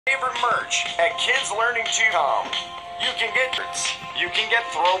favorite merch at kidslearningtube.com. You can get shirts, you can get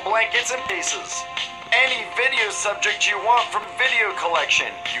throw blankets and cases. Any video subject you want from video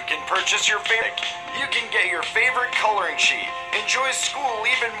collection, you can purchase your favorite. You can get your favorite coloring sheet. Enjoy school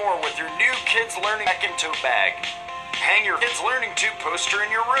even more with your new Kids Learning Back and Tote bag. Hang your Kids Learning Tube poster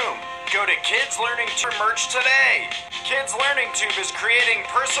in your room. Go to Kids Learning Tube merch today. Kids Learning Tube is creating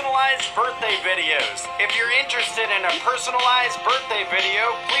personalized birthday videos. If you're interested in a personalized birthday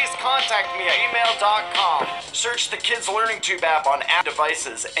video, please contact me at email.com. Search the Kids Learning Tube app on app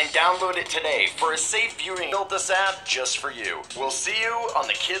devices and download it today for a safe viewing. We built this app just for you. We'll see you on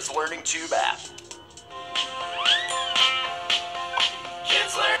the Kids Learning Tube app.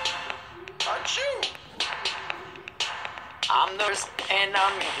 Kids Learn. Achoo! I'm the worst, and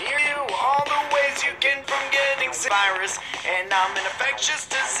I'm here you all the ways you can from getting sick. Virus, and I'm an infectious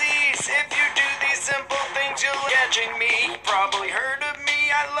disease. If you do these simple things, you'll catching me. You probably heard of me.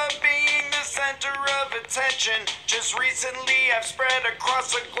 I love being the center of attention. Just recently, I've spread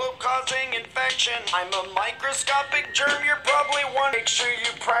across the globe, causing infection. I'm a microscopic germ. You're probably wondering. Make sure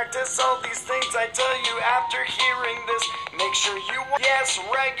you practice all these things I tell you after hearing this. Make sure you yes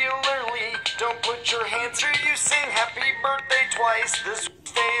regularly. Don't put your hands through. You sing happy birthday twice. This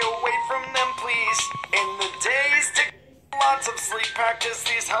stay away from them, please. In the days to lots of sleep. Practice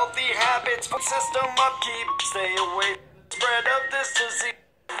these healthy habits for system upkeep. Stay away from the spread of this disease.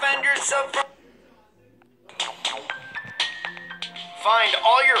 Defend yourself from. Find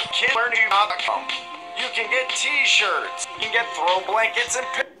all your kidslearningtube.com. You can get t-shirts. You can get throw blankets and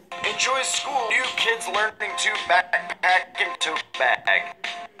enjoy school. New Kids Learning Tube backpack and tote bag.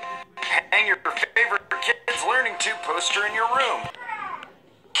 Hang your favorite Kids Learning Tube poster in your room.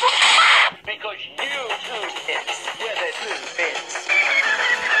 Because you do this where the blue fits.